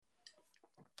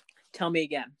Tell me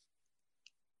again.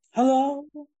 Hello.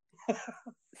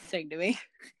 Sing to me.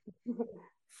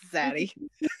 Zaddy.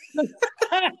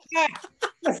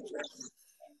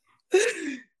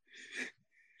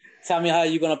 Tell me how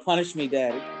you're going to punish me,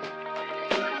 Daddy.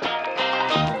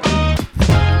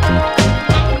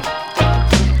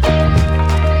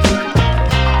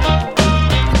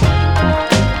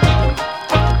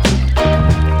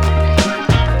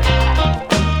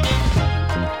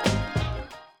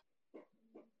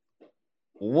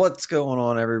 What's going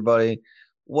on, everybody?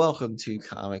 Welcome to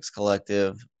Comics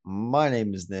Collective. My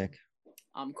name is Nick.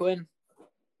 I'm Quinn.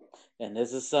 And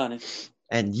this is Sonny.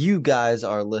 And you guys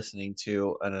are listening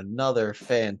to another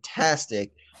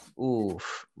fantastic,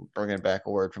 bringing back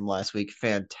a word from last week,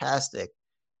 fantastic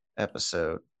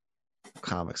episode of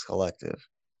Comics Collective.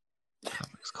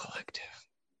 Comics Collective.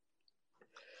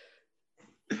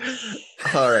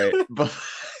 All right.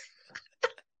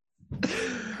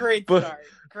 Great start.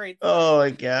 Great. Oh my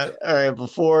god. All right,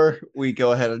 before we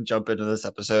go ahead and jump into this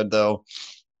episode, though,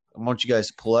 I want you guys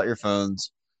to pull out your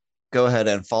phones. Go ahead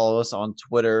and follow us on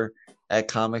Twitter at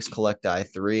Comics Collect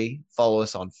I3. Follow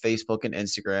us on Facebook and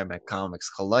Instagram at Comics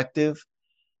Collective.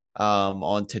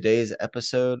 On today's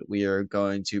episode, we are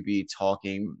going to be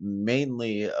talking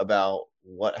mainly about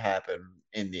what happened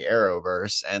in the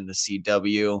Arrowverse and the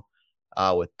CW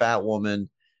with Batwoman.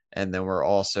 And then we're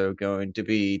also going to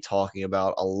be talking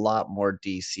about a lot more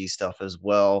DC stuff as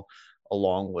well,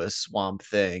 along with Swamp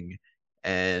Thing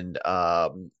and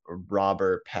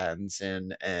Robert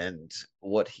Pattinson and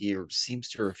what he seems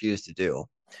to refuse to do.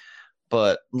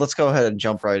 But let's go ahead and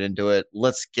jump right into it.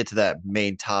 Let's get to that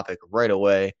main topic right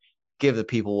away. Give the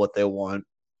people what they want.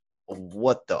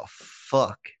 What the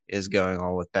fuck is going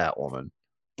on with Batwoman?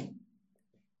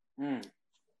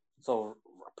 So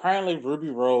apparently Ruby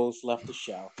Rose left the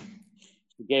show.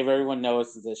 She gave everyone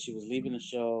notice that she was leaving the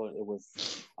show. It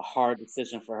was a hard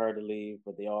decision for her to leave,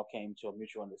 but they all came to a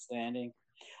mutual understanding.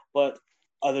 But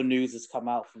other news has come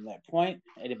out from that point.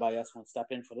 Anybody else want to step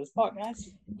in for this part,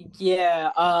 guys? Yeah.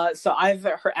 So I've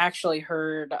actually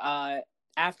heard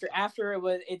after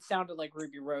it sounded like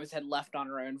Ruby Rose had left on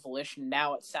her own volition.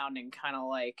 Now it's sounding kind of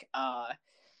like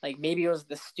maybe it was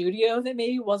the studio that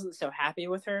maybe wasn't so happy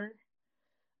with her.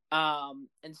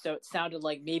 And so it sounded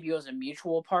like maybe it was a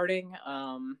mutual parting.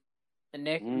 And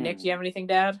Nick, do you have anything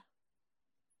to add?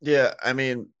 Yeah, I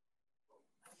mean,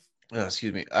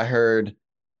 excuse me. I heard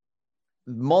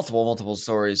multiple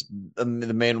stories. The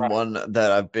main one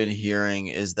that I've been hearing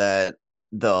is that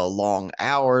the long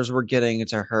hours were getting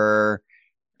to her,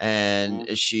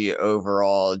 and she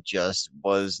overall just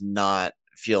was not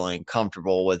feeling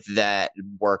comfortable with that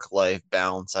work-life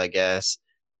balance, I guess.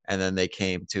 And then they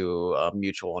came to a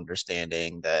mutual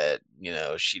understanding that,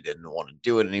 she didn't want to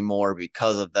do it anymore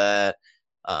because of that.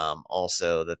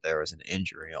 Also, that there was an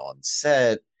injury on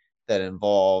set that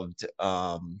involved,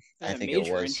 I think it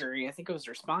was injury. I think it was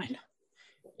her spine.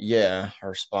 Yeah,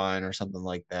 her spine or something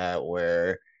like that,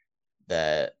 where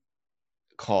that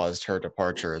caused her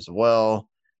departure as well.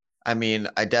 I mean,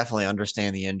 I definitely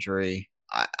understand the injury.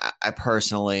 I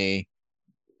personally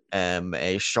am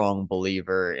a strong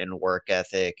believer in work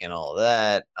ethic and all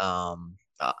that.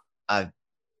 I've,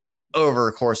 over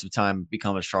the course of time,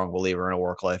 become a strong believer in a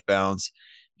work-life balance.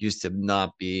 Used to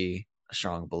not be a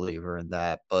strong believer in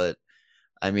that, but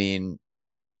I mean,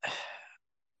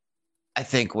 I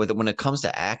think when it comes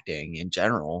to acting in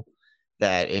general,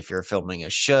 that if you're filming a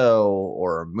show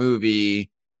or a movie,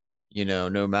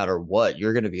 no matter what,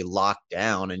 you're going to be locked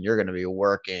down and you're going to be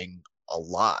working a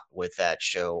lot with that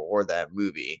show or that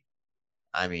movie.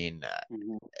 I mean,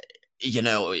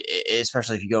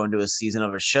 especially if you go into a season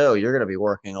of a show, you're going to be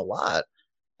working a lot.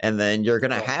 And then you're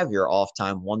going to have your off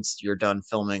time once you're done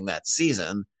filming that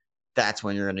season. That's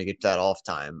when you're going to get that off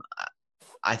time.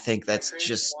 I think that's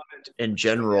just in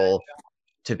general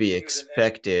to be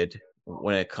expected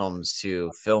when it comes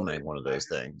to filming one of those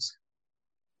things.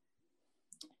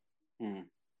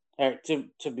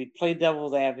 To play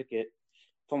devil's advocate,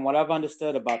 from what I've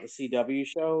understood about the CW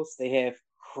shows, they have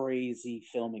crazy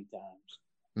filming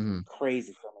times.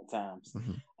 Crazy filming times.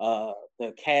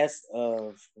 The cast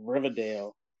of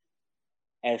Riverdale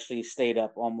actually stayed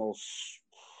up almost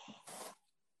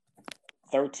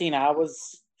 13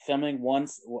 hours filming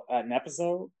an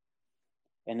episode,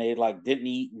 and they didn't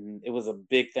eat, and it was a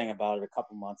big thing about it a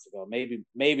couple months ago,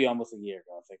 maybe almost a year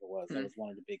ago, I think it was. That was one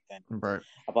of the big things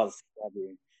about the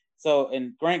CW. So,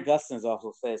 and Grant Gustin's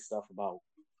also said stuff about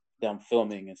them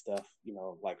filming and stuff,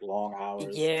 like long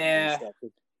hours. Yeah. And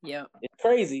stuff. Yeah. It's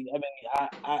crazy. I mean,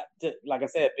 I like I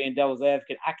said, being devil's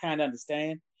advocate, I kind of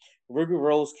understand. Ruby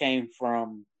Rose came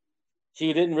from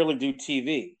She didn't really do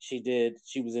TV.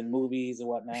 She was in movies and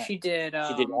whatnot. She did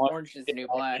She did Orange is the New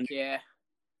Black, acting. yeah.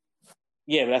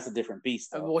 Yeah, but that's a different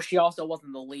beast, though. Well, she also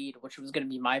wasn't the lead, which was going to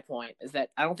be my point, is that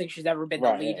I don't think she's ever been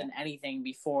the lead in anything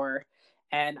before.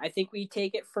 And I think we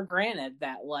take it for granted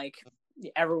that, like,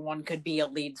 everyone could be a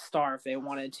lead star if they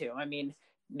wanted to. I mean,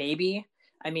 maybe.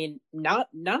 I mean, not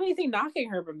anything knocking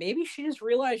her, but maybe she just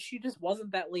realized she just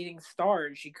wasn't that leading star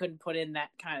and she couldn't put in that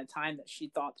kind of time that she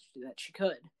thought that she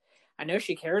could. I know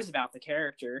she cares about the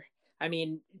character. I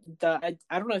mean, I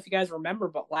don't know if you guys remember,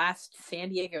 but last San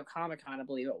Diego Comic-Con, I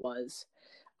believe it was,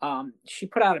 she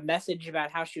put out a message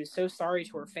about how she was so sorry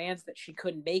to her fans that she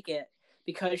couldn't make it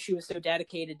because she was so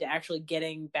dedicated to actually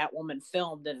getting Batwoman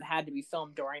filmed, and it had to be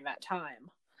filmed during that time.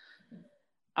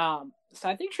 So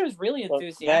I think she was really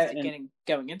enthusiastic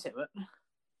going into it.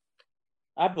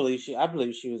 I believe she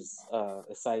was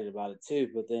excited about it too,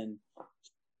 but then,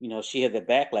 you know, she had the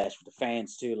backlash with the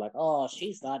fans too, like, oh,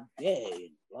 she's not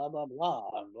gay, blah blah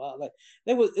blah blah. Like,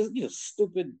 there was, you know,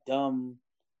 stupid, dumb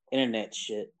internet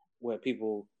shit where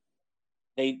people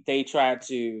they tried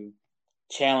to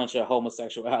challenge her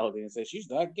homosexuality and say she's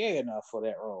not gay enough for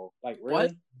that role. Like, really?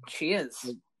 What? She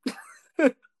is.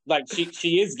 Like,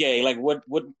 she is gay. Like, what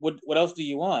else do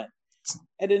you want?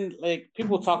 And then, like,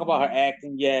 people talk about her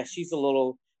acting. Yeah, she's a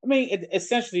little. I mean,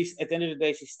 essentially, at the end of the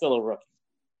day, she's still a rookie.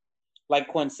 Like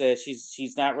Quinn said,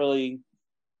 she's not really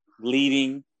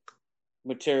leading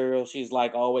material. She's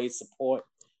like always support,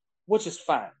 which is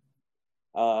fine.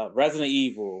 Resident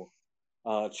Evil,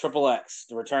 Triple X,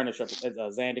 The Return of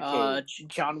Xander Cage,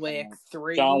 John Wick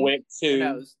 3, John Wick 2,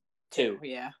 no, 2,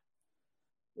 yeah,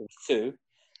 it was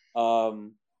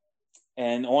 2,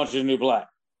 and Orange is the New Black.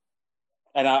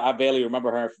 And I barely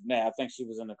remember her now. I think she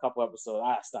was in a couple episodes.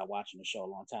 I stopped watching the show a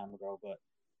long time ago, but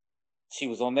she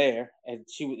was on there, and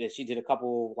she did a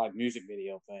couple like music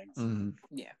video things. Mm-hmm.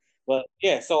 Yeah. But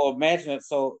yeah, so imagine it.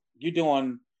 So you're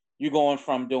going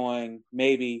from doing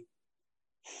maybe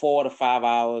 4 to 5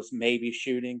 hours, maybe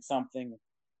shooting something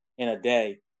in a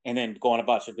day, and then going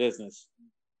about your business,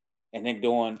 and then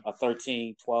doing a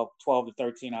 12 to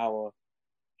 13 hour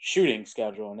shooting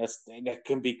schedule, and that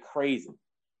can be crazy.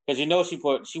 Because, you know, she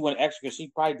went extra because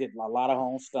she probably did a lot of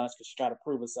home stunts because she tried to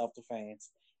prove herself to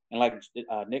fans. And like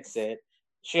Nick said,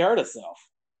 she hurt herself.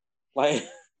 Like,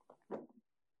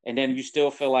 and then you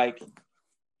still feel like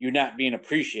you're not being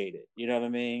appreciated. You know what I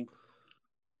mean?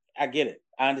 I get it.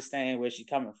 I understand where she's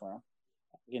coming from.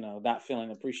 You know, not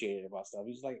feeling appreciated about stuff.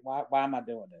 He's like, why am I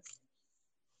doing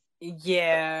this?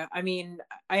 Yeah, I mean,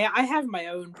 I have my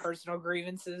own personal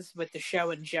grievances with the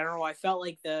show in general. I felt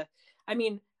like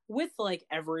with like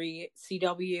every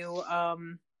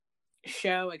CW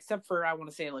show, except for, I want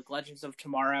to say, like Legends of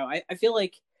Tomorrow, I feel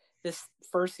like this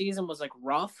first season was like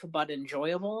rough but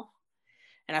enjoyable,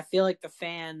 and I feel like the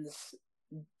fans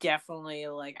definitely,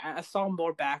 like, I saw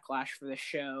more backlash for the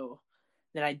show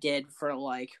than I did for,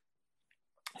 like,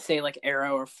 say, like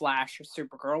Arrow or Flash or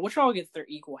Supergirl, which all gets their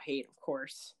equal hate, of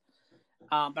course.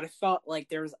 But I felt like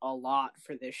there's a lot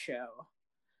for this show.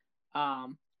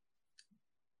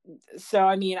 So,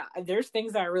 I mean, there's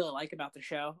things that I really like about the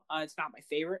show. It's not my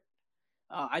favorite.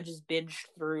 I just binged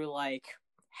through like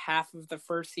half of the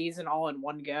first season all in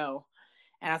one go,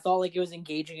 and I thought like it was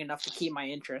engaging enough to keep my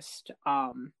interest.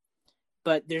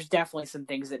 But there's definitely some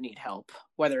things that need help,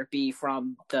 whether it be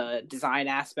from the design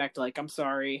aspect. Like, I'm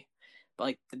sorry, but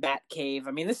like the Batcave.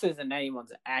 I mean, this isn't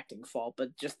anyone's acting fault,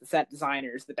 but just the set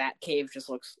designers. The Batcave just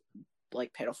looks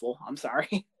like pitiful. I'm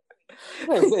sorry.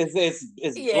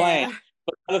 It's blank.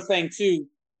 But the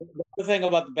other thing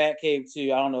about the Batcave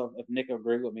too, I don't know if Nick will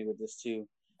agree with me with this too,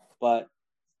 but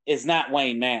it's not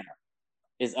Wayne Manor.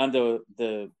 It's under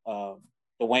the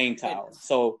Wayne Tower.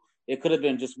 So it could have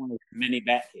been just one of the mini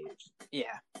Batcaves.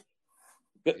 Yeah.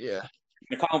 Yeah. In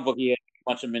the comic book, he had a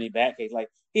bunch of mini Batcaves. Like,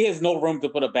 he has no room to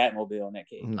put a Batmobile in that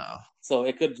cave. No. So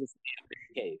it could just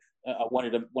be a cave. One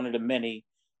of the many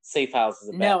safe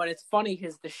houses. No, and it's funny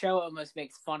because the show almost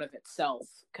makes fun of itself.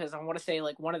 Because I want to say,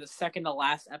 like, one of the second to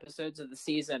last episodes of the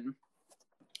season,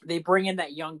 they bring in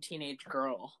that young teenage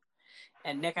girl.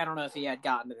 And Nick, I don't know if he had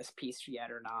gotten to this piece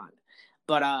yet or not,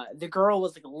 but the girl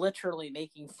was like literally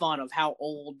making fun of how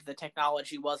old the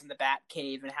technology was in the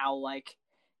Batcave and how like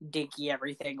dinky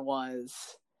everything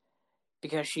was,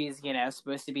 because she's, you know,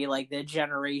 supposed to be like the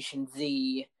Generation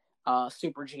Z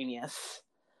super genius,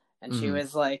 and she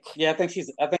was like, yeah, I think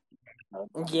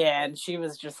yeah, and she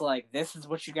was just like, this is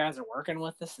what you guys are working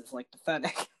with. This is like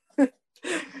pathetic.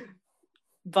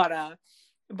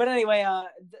 But anyway,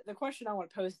 the question I want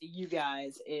to pose to you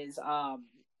guys is,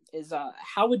 is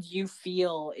how would you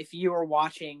feel if you were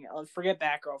watching? Forget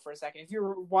Batgirl for a second. If you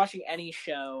were watching any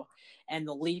show and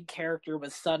the lead character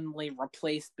was suddenly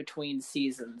replaced between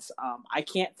seasons, I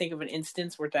can't think of an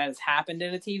instance where that has happened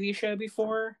in a TV show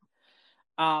before.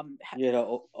 So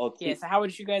how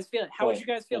would you guys feel? How would you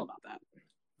guys feel about that?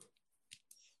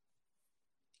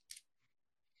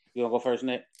 You wanna go first,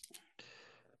 Nick?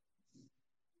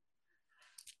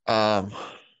 I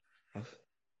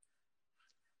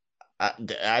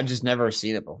just never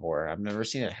seen it before. I've never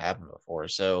seen it happen before.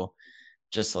 So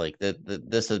just like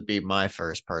this would be my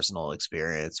first personal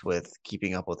experience with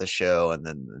keeping up with the show, and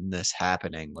then this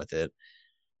happening with it.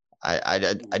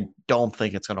 I don't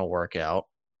think it's gonna work out.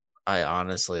 I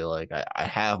honestly I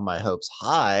have my hopes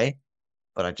high,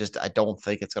 but I don't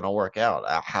think it's gonna work out.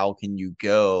 How can you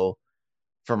go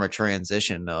from a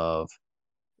transition of,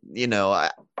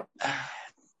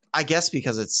 I guess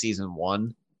because it's season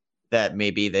 1 that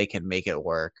maybe they can make it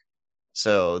work.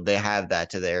 So they have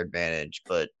that to their advantage,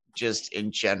 but just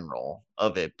in general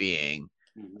of it being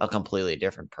a completely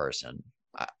different person,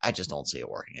 I just don't see it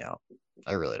working out.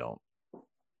 I really don't.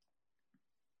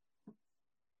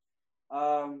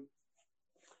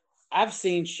 I've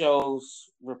seen shows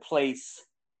replace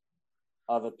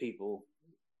other people.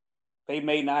 They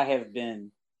may not have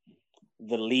been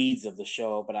the leads of the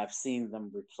show, but I've seen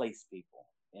them replace people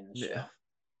in the show.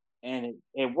 And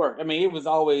it worked. I mean, it was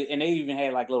always, and they even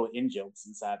had like little in jokes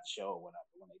inside the show or whatever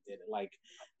when they did it. Like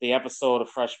the episode of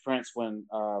Fresh Prince when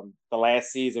the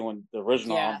last season when the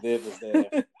original Aunt Viv was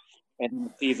there, and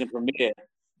the season premiere,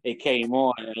 it came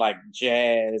on and like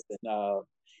Jazz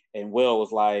and Will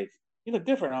was like, "You look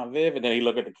different, Aunt Viv," and then he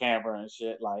looked at the camera and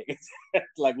shit, like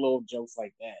like little jokes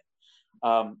like that.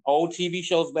 Old TV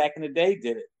shows back in the day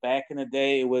did it. Back in the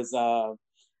day, it was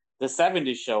the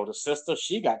 70s show, The Sister,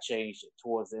 she got changed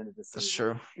towards the end of the season. That's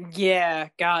true. Yeah,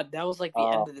 God, that was like the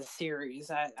end of the series.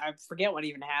 I forget what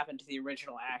even happened to the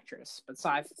original actress, but so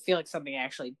I feel like something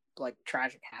actually like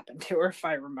tragic happened to her, if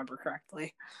I remember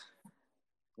correctly.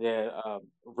 Yeah,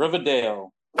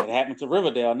 Riverdale. It happened to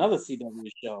Riverdale, another CW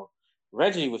show.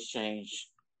 Reggie was changed.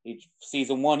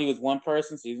 Season 1, he was one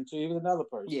person. Season 2, he was another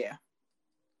person. Yeah.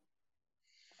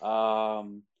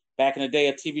 Back in the day,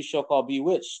 a TV show called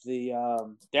Bewitched,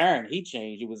 Darren, he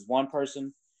changed. He was one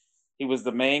person. He was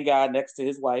the main guy next to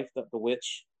his wife, the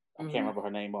witch. I can't remember her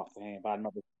name off the hand, but I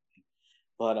know.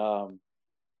 But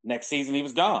next season, he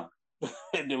was gone.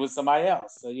 And it was somebody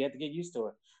else. So you had to get used to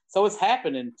it. So it's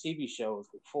happened in TV shows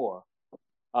before.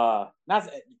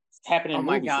 It's happening in movies.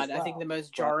 Oh my God, as well. I think the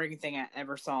most jarring thing I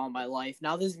ever saw in my life.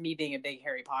 Now, this is me being a big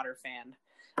Harry Potter fan,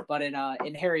 but in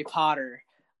Harry Potter,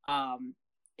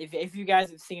 if you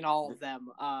guys have seen all of them,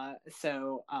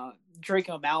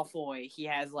 Draco Malfoy, he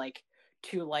has like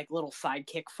 2 like little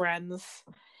sidekick friends,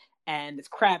 and it's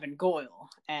Crabbe and Goyle.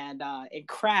 And in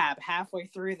Crabbe, halfway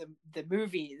through the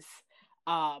movies,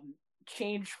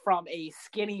 changed from a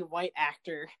skinny white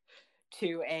actor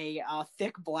to a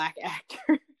thick black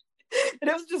actor. And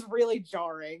it was just really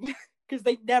jarring because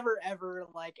they never ever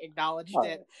like acknowledged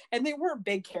it, and they weren't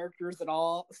big characters at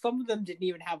all. Some of them didn't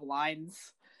even have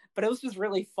lines, but it was just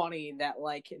really funny that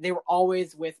like they were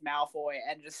always with Malfoy,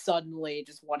 and just suddenly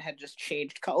just one had just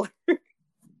changed color.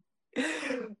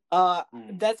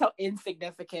 That's how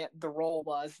insignificant the role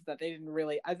was, that they didn't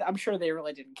really. I'm sure they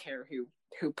really didn't care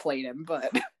who played him, but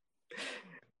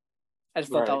I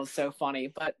just thought that was so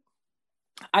funny. But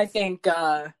I think.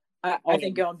 I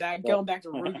think going back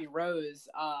to Ruby Rose,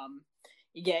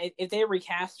 if they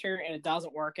recast her and it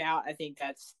doesn't work out, I think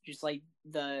that's just like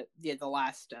the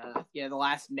last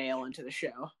nail into the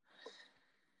show.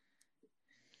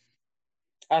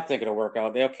 I think it'll work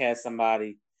out. They'll cast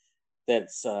somebody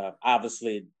that's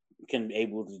obviously can be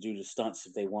able to do the stunts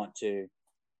if they want to.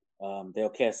 They'll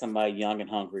cast somebody young and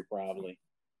hungry probably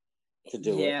to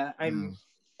do it. Yeah, and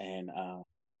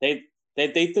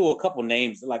They threw a couple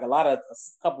names, like a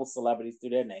couple celebrities threw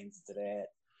their names into that.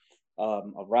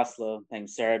 A wrestler named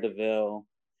Sarah Deville,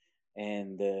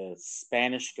 and the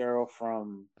Spanish girl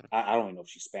from I don't even know if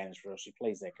she's Spanish girl. She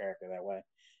plays that character that way.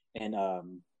 And I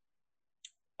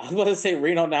was going to say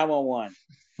Reno 911.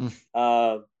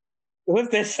 What's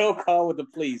that show called with the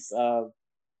police? Oh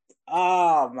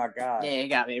my God! Yeah, you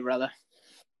got me, brother.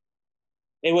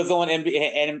 It was on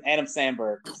NBA. Adam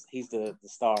Sandberg. He's the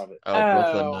star of it.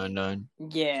 Brooklyn Nine-Nine.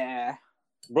 Yeah.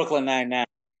 Brooklyn Nine-Nine.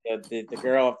 The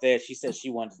girl up there, she said she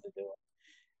wanted to do it. I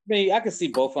mean, I could see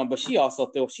both of them, but she also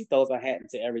throws her hat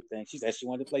into everything. She said she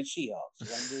wanted to play She-Hulk. She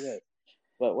wanted to do that.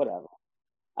 But whatever.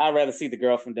 I'd rather see the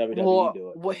girl from WWE do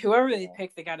it. Well, whoever they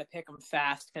pick, they got to pick them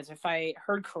fast, because if I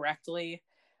heard correctly,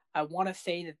 I want to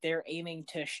say that they're aiming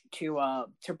to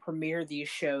premiere these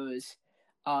shows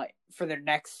for their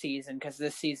next season, because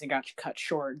this season got cut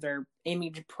short. They're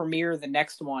aiming to premiere the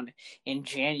next one in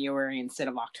January instead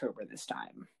of October this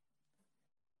time.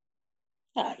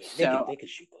 Oh, yeah, they can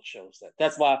shoot those shows.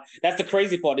 That's the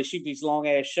crazy part. They shoot these long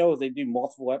ass shows. They do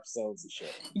multiple episodes and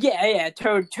shit. Yeah,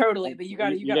 totally. But you got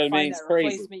to find that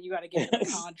replacement. Crazy. You got to get a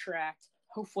contract,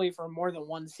 hopefully for more than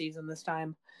one season this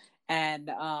time,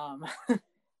 and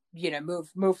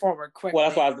move forward quickly. Well,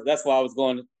 that's why I was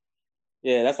going.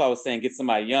 Yeah, that's why I was saying get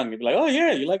somebody young and be like, oh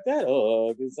yeah, you like that?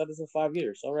 Oh, it's this in 5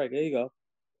 years. All right, there you go.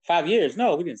 5 years?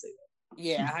 No, we didn't say that.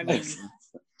 Yeah, I mean.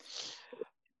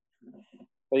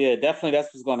 But yeah, definitely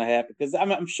that's what's going to happen. Because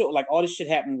I'm sure, like, all this shit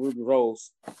happened with Ruby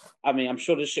Rose. I mean, I'm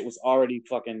sure this shit was already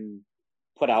fucking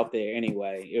put out there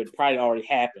anyway. It probably already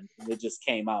happened. It just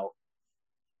came out.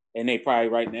 And they probably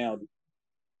right now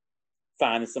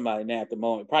finding somebody now at the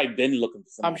moment. Probably been looking for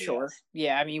somebody. I'm sure. Else.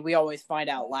 Yeah, I mean, we always find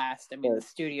out last. I mean, the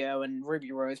studio and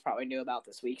Ruby Rose probably knew about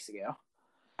this weeks ago.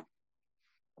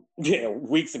 Yeah,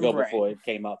 weeks ago before it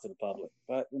came out to the public.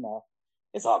 But,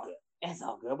 it's all good. It's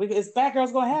all good. It's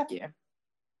Batgirl's going to happen. Yeah.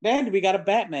 Then we got a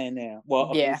Batman now.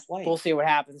 Well, yeah, we'll see what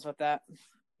happens with that.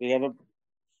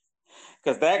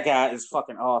 Because that guy is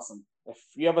fucking awesome. If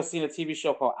you ever seen a TV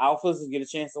show called Alphas and get a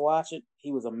chance to watch it,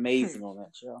 he was amazing on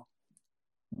that show.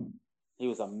 He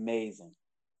was amazing.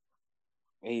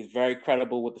 He's very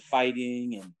credible with the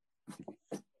fighting, and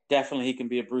definitely he can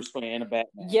be a Bruce Wayne and a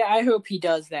Batman. Yeah, I hope he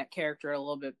does that character a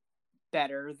little bit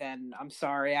better than. I'm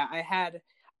sorry, I'm sorry.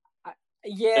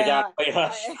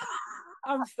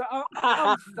 I'm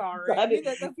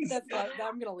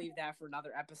gonna leave that for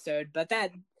another episode. But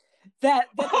that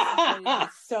disappointed me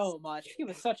so much. He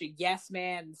was such a yes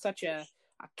man, such a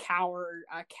coward.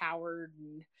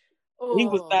 And, he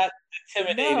was not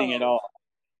intimidating at all.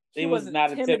 He was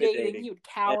not intimidating. He would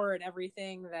cower at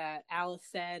everything that Alice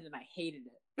said, and I hated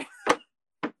it.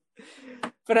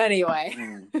 But anyway,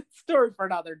 story for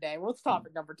another day. What's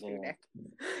topic number 2, Nick?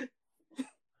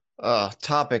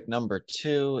 Topic number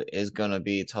 2 is going to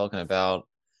be talking about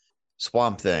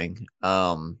Swamp Thing.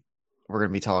 We're going to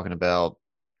be talking about,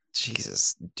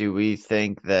 Jesus, do we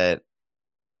think that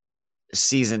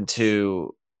season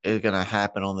 2 is going to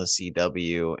happen on the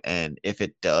CW? And if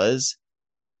it does,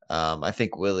 I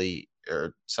think Willie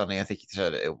or something, I think he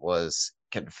said it was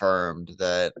confirmed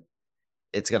that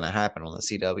it's going to happen on the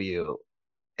CW.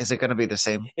 Is it going to be the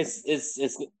same? It's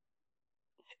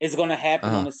going to happen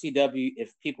on the CW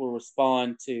if people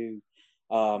respond to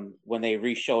when they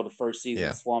re-show the first season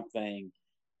of Swamp Thing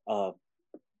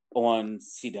on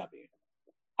CW.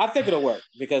 I think it'll work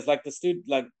because, like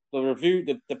the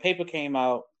review, the paper came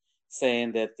out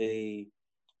saying that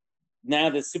now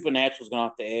that Supernatural is going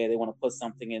off the air, they want to put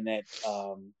something in that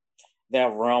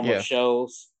realm of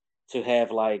shows to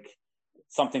have like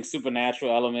something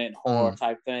supernatural element, horror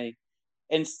type thing.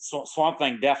 And Swamp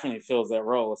Thing definitely fills that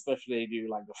role, especially if you do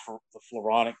like the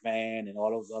Floronic Man and all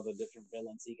those other different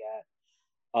villains he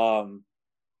got.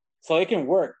 So it can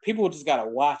work. People just got to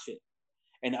watch it.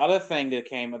 And the other thing that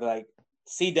came, like,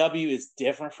 CW is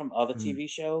different from other TV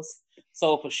shows.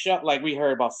 So if a show, like we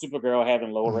heard about Supergirl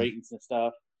having low ratings and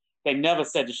stuff, they never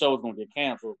said the show was going to get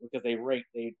canceled because they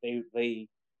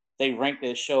rank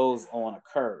their shows on a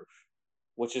curve.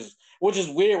 Which is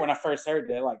weird when I first heard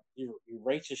that. Like you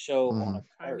rate your show on a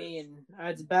curve. I mean,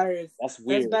 it's better. That's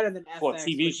weird. It's better than for FX, a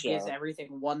TV which show. gives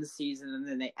everything one season and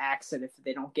then they axe it if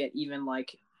they don't get even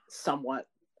like somewhat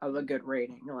of a good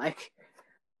rating. Like,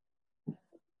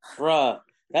 bruh,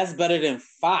 that's better than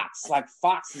Fox. Like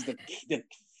Fox is the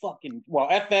fucking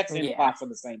FX and Fox are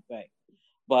the same thing.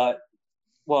 But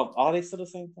are they still the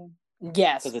same thing?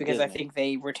 Yes, because I think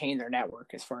they retain their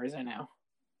network as far as I know.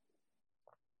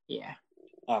 Yeah.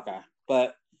 Okay,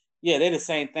 but yeah, they're the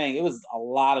same thing. It was a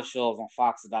lot of shows on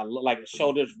Fox that I like. A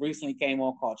show that recently came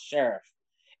on called Sheriff,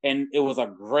 and it was a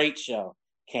great show.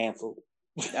 Canceled.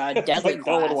 Deadly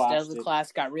Class. Deadly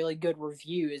Class got really good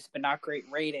reviews, but not great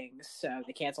ratings, so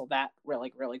they canceled that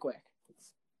really quick.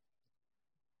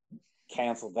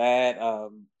 Canceled that.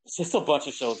 It's just a bunch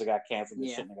of shows that got canceled that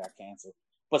shouldn't have got canceled.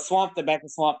 But back to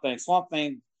Swamp Thing. Swamp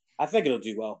Thing, I think it'll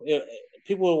do well.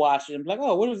 People will watch it and be like,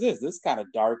 "Oh, what is this? This is kind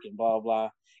of dark and blah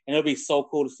blah." And it'll be so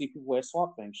cool to see people wear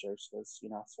Swamp Thing shirts because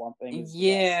Swamp Thing is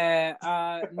Nick,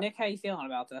 how you feeling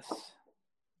about this?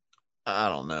 I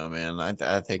don't know, man.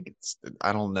 I think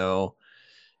I don't know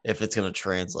if it's going to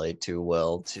translate too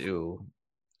well to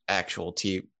actual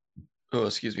TV. Oh,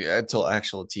 excuse me, until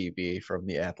actual TV from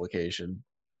the application,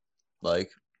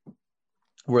 like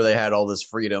where they had all this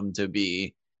freedom to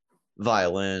be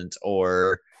violent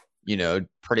or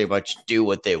pretty much do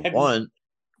what they want.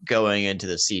 going into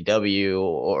the CW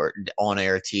or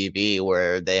on-air TV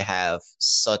where they have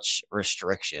such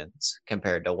restrictions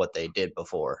compared to what they did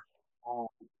before.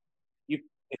 If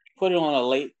you put it on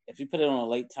a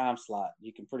late time slot,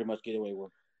 you can pretty much get away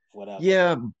with whatever.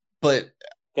 Yeah, but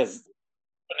because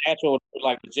Supernatural was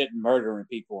like legit murdering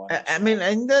people. I mean,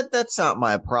 and that's not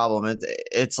my problem.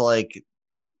 It's like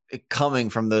coming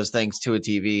from those things to a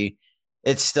TV,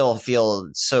 it still feels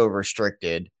so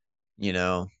restricted. You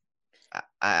know,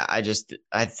 I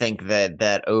think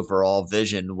that overall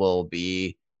vision will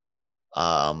be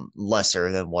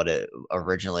lesser than what it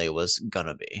originally was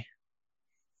gonna be.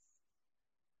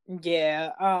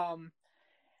 Yeah, I'm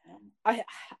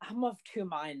of two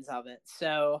minds of it.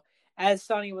 So, as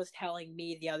Sonny was telling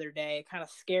me the other day, it kind of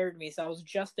scared me. So I was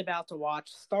just about to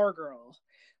watch Stargirl,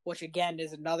 which again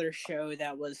is another show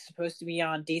that was supposed to be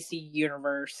on DC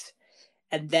Universe,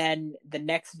 and then the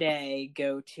next day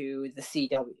go to the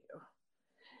CW.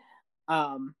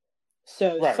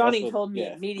 So Right, Sonny told me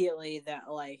immediately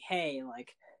that, like, hey,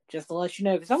 like, just to let you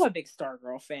know, because I'm a big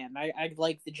Stargirl fan. I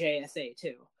like the JSA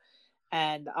too.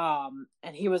 And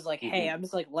he was like, hey, I'm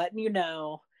just like letting you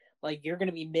know, like, you're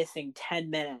gonna be missing 10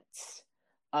 minutes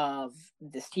of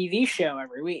this TV show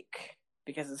every week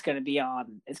because it's gonna be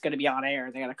on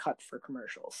air. They gotta cut for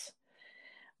commercials.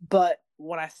 But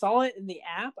when I saw it in the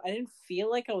app, I didn't feel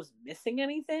like I was missing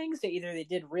anything. So either they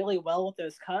did really well with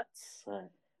those cuts, right,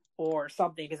 or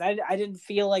something, because I didn't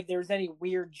feel like there was any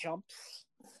weird jumps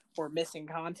or missing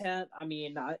content. I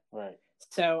mean, right.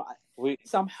 So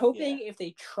I'm hoping if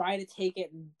they try to take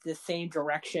it in the same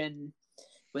direction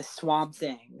with Swamp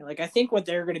Thing, like, I think what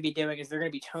they're going to be doing is they're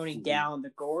going to be toning down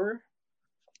the gore.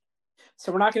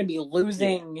 So we're not going to be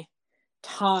losing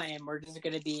time. We're just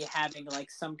going to be having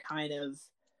like some kind of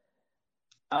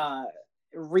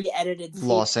re-edited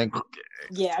loss in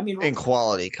in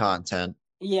quality content.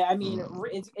 Yeah, I mean,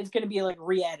 it's going to be like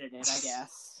re-edited, I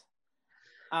guess.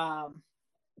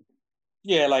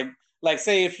 Yeah, like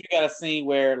say if you got a scene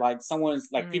where like someone's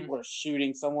like people are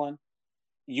shooting someone,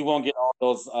 you won't get all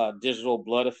those digital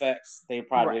blood effects. They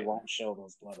probably won't show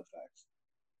those blood effects.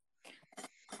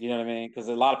 You know what I mean? Because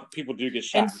a lot of people do get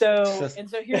shot. And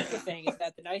so here's the thing: is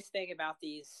that the nice thing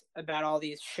about all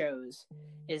these shows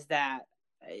is that,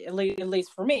 at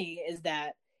least for me, is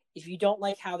that if you don't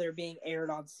like how they're being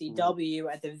aired on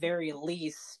CW, at the very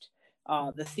least,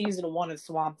 the season 1 of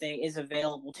Swamp Thing is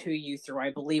available to you through,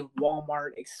 I believe,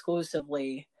 Walmart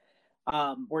exclusively,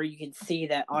 where you can see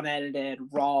that unedited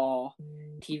raw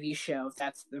TV show if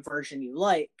that's the version you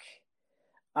like.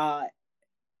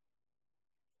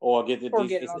 Or get it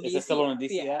on is it still on the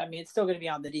DC app? I mean, it's still going to be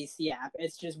on the DC app.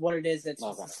 It's just what it is. It's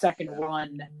just the second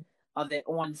run of it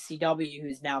on CW,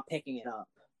 who's now picking it up.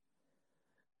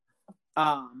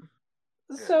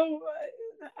 So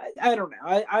I don't know.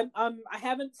 I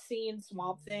haven't seen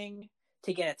Swamp Thing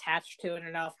to get attached to it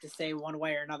enough to say one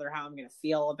way or another how I'm going to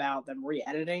feel about them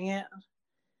re-editing it.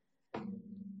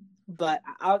 But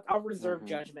I'll reserve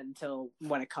judgment until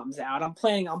when it comes out. I'm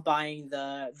planning on buying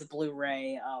the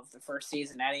Blu-ray of the first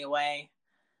season anyway,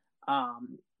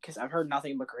 because I've heard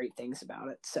nothing but great things about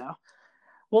it. So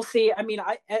we'll see. I mean,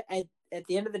 at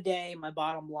the end of the day, my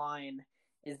bottom line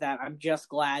is that I'm just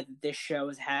glad that this show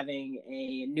is having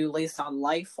a new lease on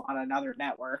life on another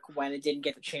network when it didn't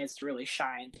get the chance to really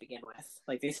shine to begin with.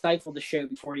 Like, they stifled the show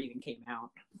before it even came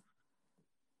out.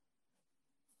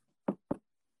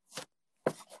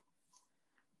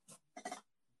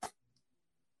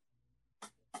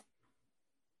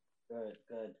 Good.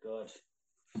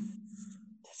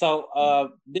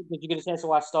 So, did you get a chance to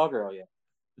watch Stargirl yet?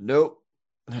 Nope,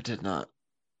 I did not.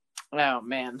 Oh,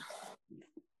 man.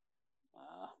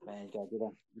 Man, you gotta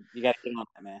get on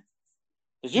that, man.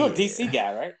 Because you're a DC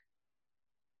guy, right?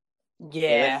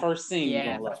 Yeah. That first scene.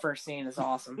 Yeah, the first scene is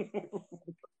awesome.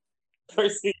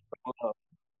 First scene.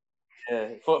 Yeah.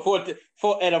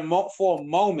 For a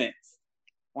moment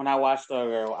when I watched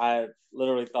Stargirl, I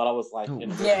literally thought I was like,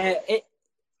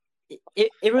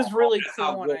 it was really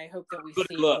cool, and I hope that we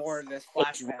see more of this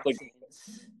flashback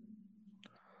scenes.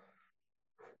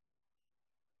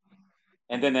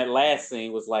 And then that last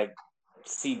scene was like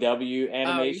CW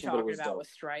animation, but it was about dope. With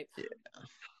Stripe. Yeah.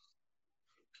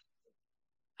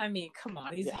 I mean, come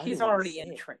on, he's already in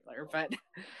the trailer, but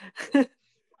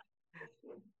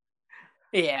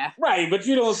yeah, right. But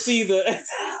you don't see the.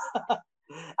 I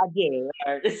get it,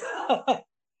 right?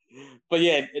 But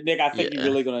yeah, Nick, I think you're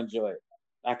really gonna enjoy it.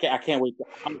 I can't wait.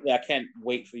 I can't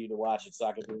wait for you to watch it so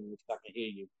I can hear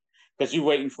you because you're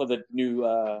waiting for the new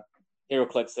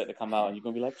HeroClix set to come out, and you're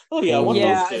gonna be like, oh yeah, I want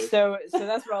Yeah, those two. so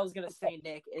that's what I was gonna say,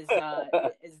 Nick. Is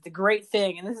the great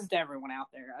thing, and this is to everyone out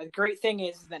there. The great thing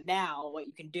is that now what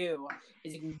you can do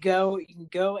is you can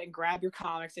go and grab your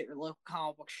comics at your local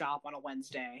comic book shop on a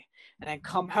Wednesday, and then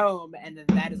come home, and then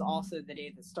that is also the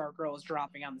day that Stargirl is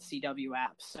dropping on the CW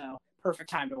app. So perfect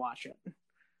time to watch it.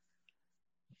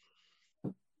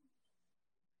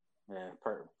 Yeah,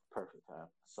 perfect time.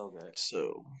 So good.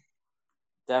 So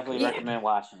definitely recommend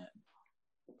watching it.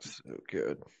 So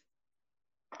good.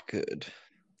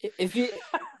 If you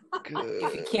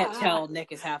can't tell,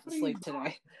 Nick is half asleep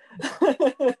today.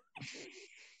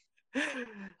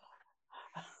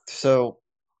 So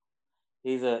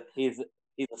he's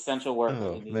essential worker.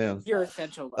 Oh man, you're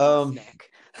essential,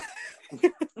 Nick.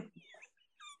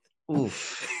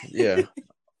 Oof. Yeah.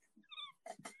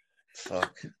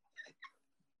 Fuck.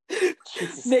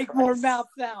 Jesus Make Christ. more mouth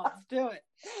sounds. Do it.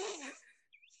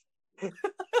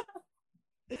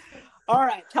 All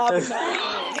right, topic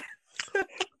number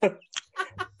 3.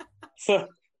 So,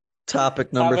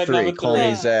 topic number Topic 3. number Call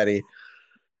me 3. Zaddy.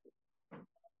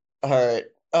 All right.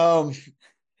 All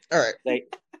right. They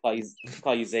call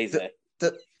you Zay Zay.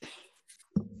 All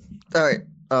right.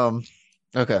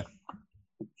 Okay.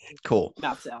 Cool.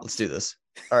 Mouth sounds. Let's do this.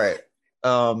 All right.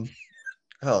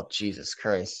 Oh Jesus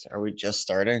Christ! Are we just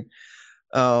starting?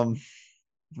 No.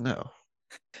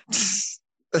 This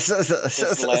is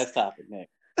the last topic, Nick.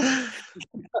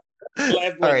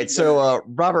 All right, so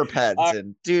Robert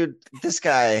Pattinson, dude, this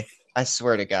guy, I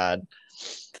swear to God,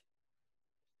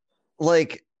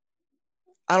 like,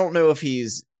 I don't know if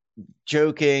he's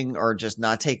joking or just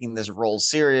not taking this role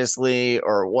seriously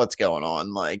or what's going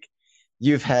on. Like,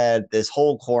 you've had this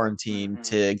whole quarantine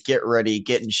to get ready,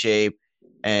 get in shape,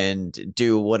 and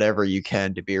do whatever you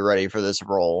can to be ready for this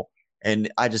role.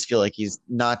 And I just feel like he's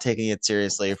not taking it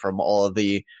seriously from all of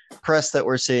the press that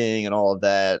we're seeing and all of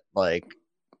that. Like,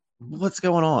 what's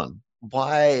going on?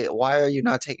 Why are you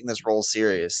not taking this role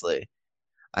seriously?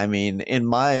 I mean, in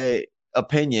my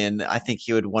opinion, I think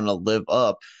he would want to live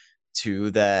up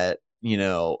to that,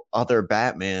 other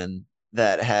Batman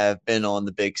that have been on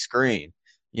the big screen,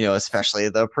 especially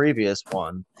the previous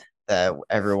one that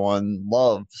everyone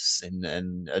loves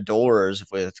and adores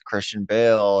with Christian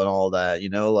Bale and all that,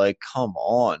 like, come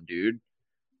on, dude.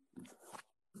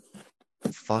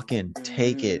 Fucking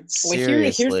take it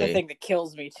seriously. Here's the thing that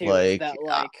kills me too, is that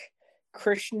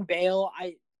Christian Bale,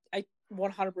 I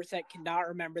 100% cannot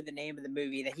remember the name of the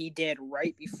movie that he did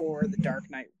right before The Dark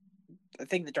Knight. I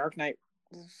think The Dark Knight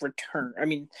Return. I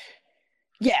mean,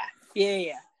 yeah.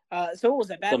 So what was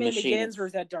that? Batman Begins or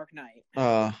was that Dark Knight?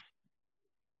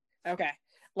 Okay.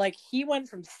 Like, he went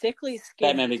from sickly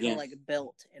skinny to like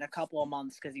built in a couple of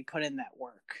months because he put in that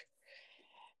work.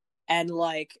 And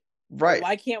like, right.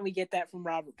 Why can't we get that from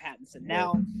Robert Pattinson?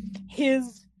 Now,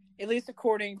 at least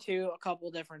according to a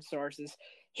couple different sources,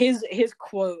 his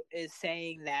quote is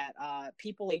saying that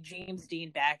people like James Dean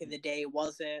back in the day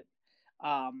wasn't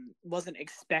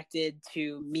expected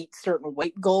to meet certain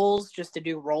weight goals just to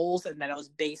do roles, and that it was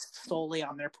based solely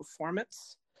on their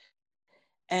performance.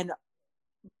 And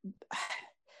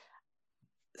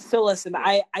so listen,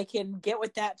 I can get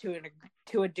with that to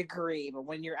a degree, but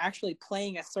when you're actually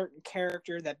playing a certain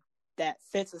character that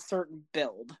fits a certain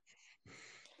build,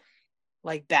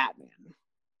 like Batman,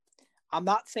 I'm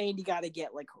not saying you got to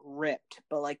get like ripped,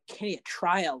 but like, can you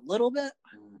try a little bit?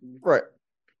 Right.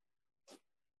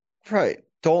 You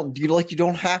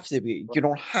don't have to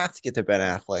get to Ben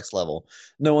Affleck's level.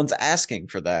 No one's asking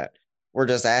for that. We're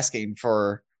just asking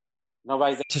for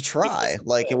to try.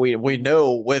 Like, we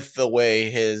know with the way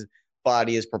his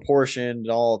body is proportioned and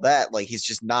all of that, like, he's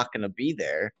just not going to be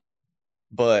there.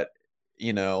 But,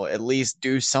 at least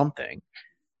do something.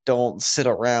 Don't sit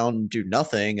around and do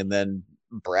nothing and then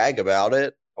brag about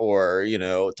it or,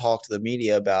 talk to the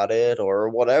media about it or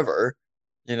whatever,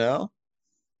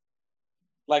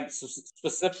 Like,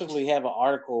 specifically have an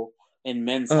article in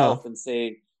Men's Health and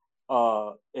say,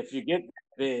 if you get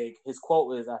big, his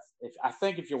quote is, I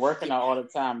think if you're working out all the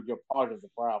time, you're part of the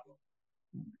problem.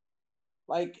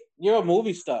 Like, you're a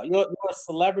movie star. You're a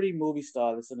celebrity movie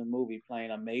star that's in a movie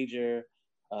playing a major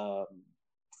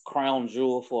crown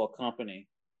jewel for a company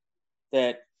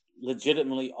that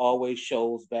legitimately always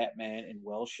shows Batman in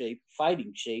well-shaped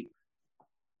fighting shape.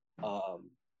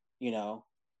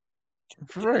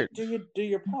 Right. Do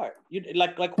your part. You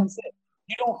like one said,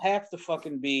 you don't have to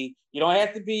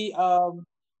be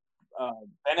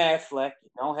Ben Affleck, you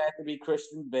don't have to be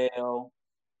Christian Bale,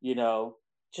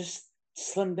 just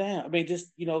slim down. I mean,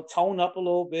 just tone up a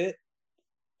little bit,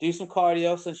 do some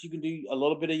cardio since you can do a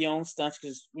little bit of your own stunts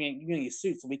because you're in your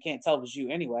suit, so we can't tell it was you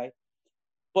anyway.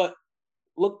 But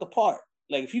look the part.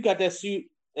 Like if you got that suit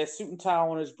and tie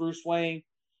on as Bruce Wayne,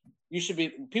 should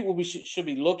be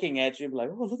looking at you and be like,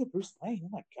 oh, look at Bruce Wayne. Oh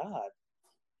my God.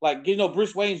 Like,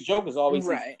 Bruce Wayne's joke is always,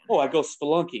 right. Oh, I go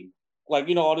spelunking. Like,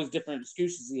 all these different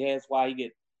excuses he has why he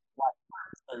get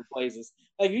certain places.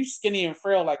 Like, you skinny and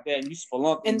frail like that and you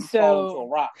spelunk and you fall into a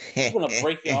rock, you're going to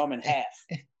break your arm in half.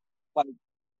 Like,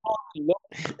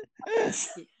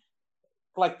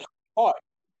 like, hard.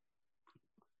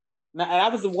 Now, and I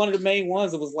was one of the main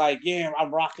ones that was like, yeah,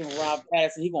 I'm rocking Rob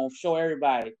Pattinson. He going to show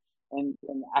everybody. And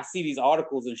I see these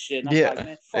articles and shit. And I'm like,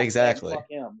 man, fuck exactly. That, fuck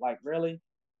him. Like, really?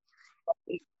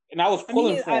 And I was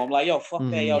pulling for him, like, yo, fuck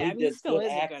that, yo, he did good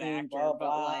acting, good actor, blah,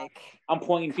 blah. Like, I'm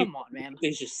pointing come on, man.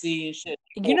 They should see and shit.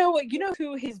 You know what? You know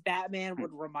who his Batman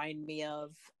would remind me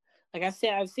of? Like I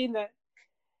said, I've seen that.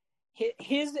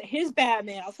 His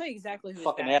Batman. I'll tell you exactly who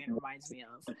his Batman reminds me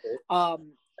of.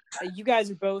 You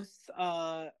guys are both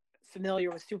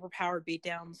familiar with Superpowered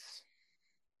Beatdowns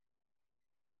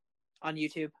on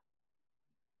YouTube.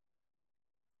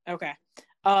 Okay.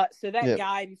 So that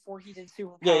guy, before he did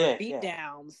Superpowered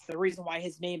Beatdowns, the reason why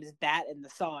his name is Bat in the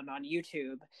Sun on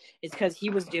YouTube is because he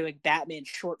was doing Batman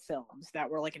short films that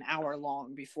were like an hour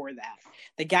long before that.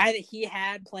 The guy that he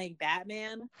had playing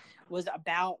Batman was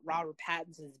about Robert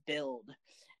Pattinson's build,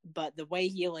 but the way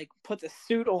he like put the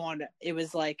suit on, it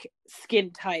was like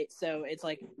skin tight, so it's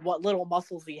like what little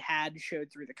muscles he had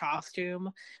showed through the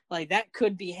costume. Like that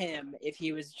could be him if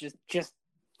he was just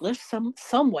lift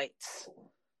some weights.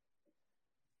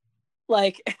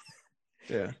 Like,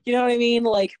 yeah, you know what I mean?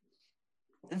 Like,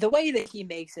 the way that he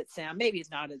makes it sound, maybe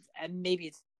it's not as, and maybe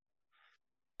it's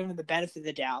giving him the benefit of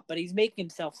the doubt, but he's making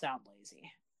himself sound lazy.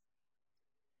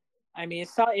 I mean,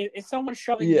 if someone's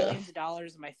shoving millions of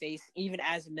dollars in my face, even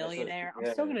as a millionaire, I'm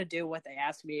still going to do what they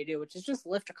asked me to do, which is just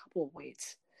lift a couple of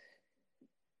weights.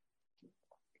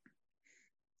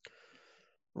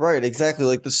 Right, exactly.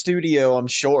 Like the studio, I'm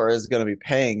sure, is going to be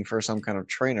paying for some kind of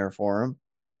trainer for him.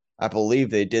 I believe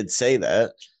they did say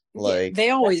that. Like they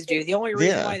always do. The only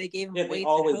reason why they gave him weights at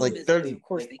home is because, of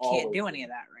course, they can't do any of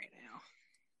that right now.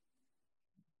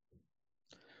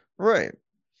 Right.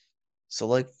 So,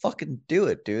 like, fucking do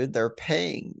it, dude. They're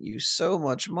paying you so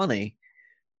much money.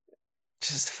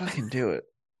 Just fucking do it.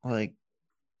 Like,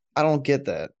 I don't get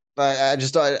that. It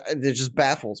just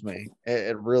baffles me.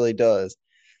 It really does.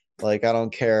 Like, I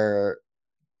don't care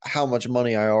how much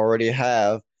money I already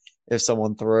have. If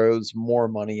someone throws more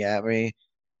money at me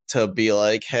to be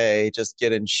like, hey, just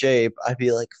get in shape, I'd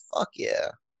be like, fuck yeah.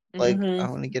 Like, I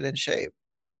want to get in shape.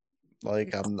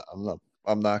 Like, I'm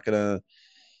not gonna,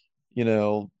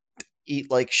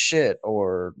 eat like shit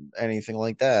or anything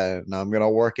like that. And I'm gonna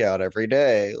work out every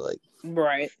day. Like,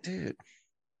 right, dude,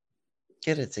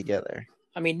 get it together.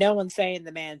 I mean, no one's saying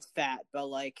the man's fat, but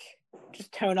like,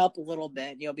 just tone up a little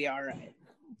bit, and you'll be all right.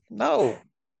 No.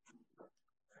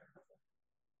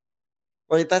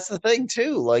 Like, that's the thing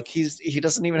too. Like, he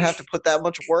doesn't even have to put that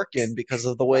much work in because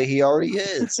of the way he already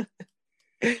is.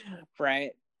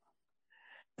 Right.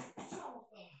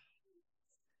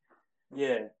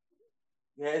 Yeah.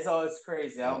 Yeah, it's always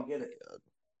crazy. I don't get it.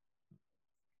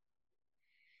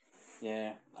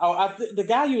 Yeah. Oh, the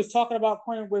guy you was talking about,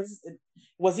 Quinn, was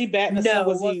he Batman? No,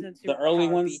 was he the early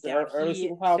ones? The early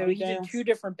Superpower Beatdowns? He did 2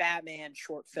 different Batman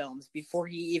short films before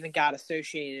he even got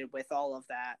associated with all of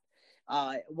that.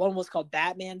 One was called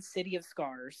Batman City of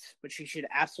Scars, which you should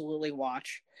absolutely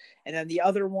watch. And then the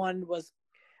other one was,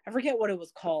 I forget what it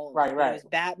was called. Right. It was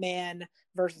Batman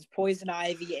versus Poison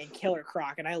Ivy and Killer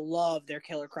Croc, and I love their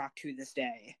Killer Croc to this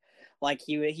day. Like,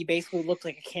 he basically looked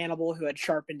like a cannibal who had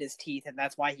sharpened his teeth, and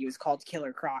that's why he was called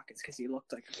Killer Croc, is because he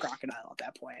looked like a crocodile at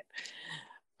that point.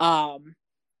 I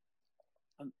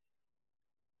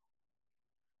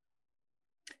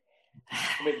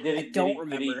don't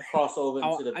remember. Did he cross over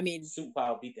into the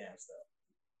Superpower Beatdown stuff?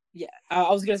 Yeah, I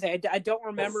was gonna say I don't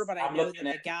remember, but I know that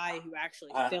the guy who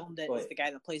actually filmed it is the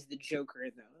guy that plays the Joker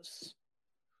in those.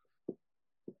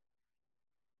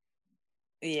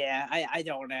 Yeah, I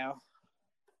don't know.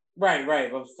 Right.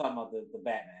 I was talking about the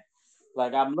Batman.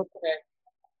 Like, I'm looking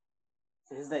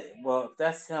at his name. Well, if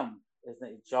that's him, his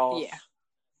name Josh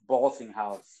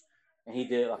Baltinghouse, and he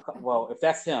did if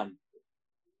that's him,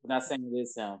 I'm not saying it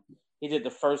is him. He did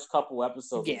the first couple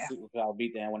episodes of Superpower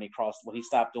Beatdown when he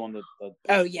stopped doing the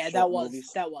that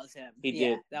was him. He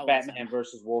did Batman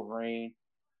versus Wolverine,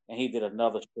 and he did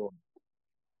another short.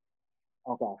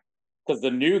 Okay. Because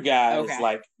the new guy is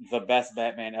like the best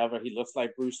Batman ever. He looks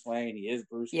like Bruce Wayne. He is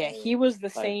Bruce Wayne. Yeah, he was the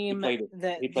same. He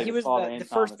was the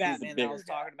first Batman that I was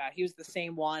talking about. He was the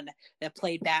same one that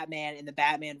played Batman in the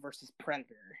Batman versus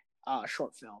Predator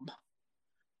short film.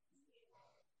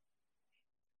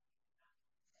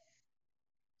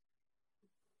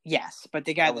 Yes, but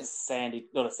the guy that was Sandy.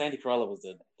 No, the Sandy Cruella was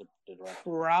the director.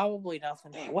 probably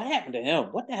nothing. Man, what happened to him?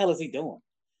 What the hell is he doing?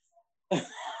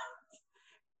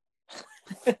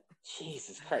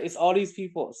 Jesus Christ! It's all these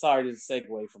people. Sorry to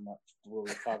segue from what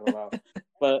we're talking about,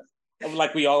 but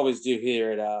like we always do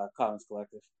here at Comics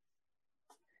Collective,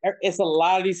 it's a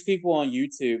lot of these people on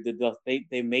YouTube that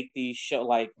they make these show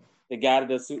like the guy that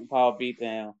does Superpower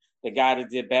Beatdown, the guy that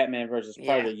did Batman versus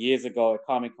Predator years ago at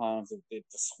Comic Cons that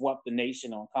swept the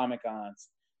nation on Comic Cons.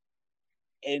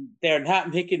 And they're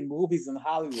not making movies in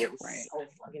Hollywood. It's so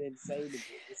fucking insane.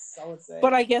 It's so insane.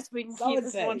 But I guess we can keep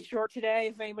this one short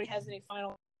today. If anybody has any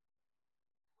final...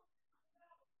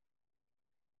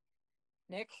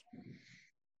 Nick?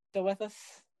 Still with us?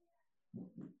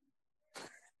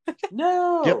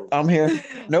 No. Yep, I'm here.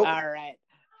 Nope. All right.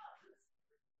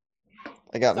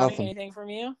 I got nothing. Anything from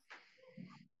you?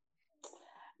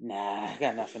 Nah, I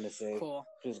got nothing to say. Cool.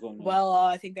 Just going well,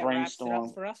 I think that wraps it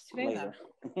up for us today. Later.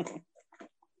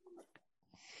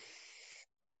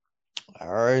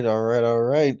 All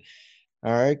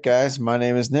right, guys. My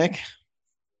name is Nick.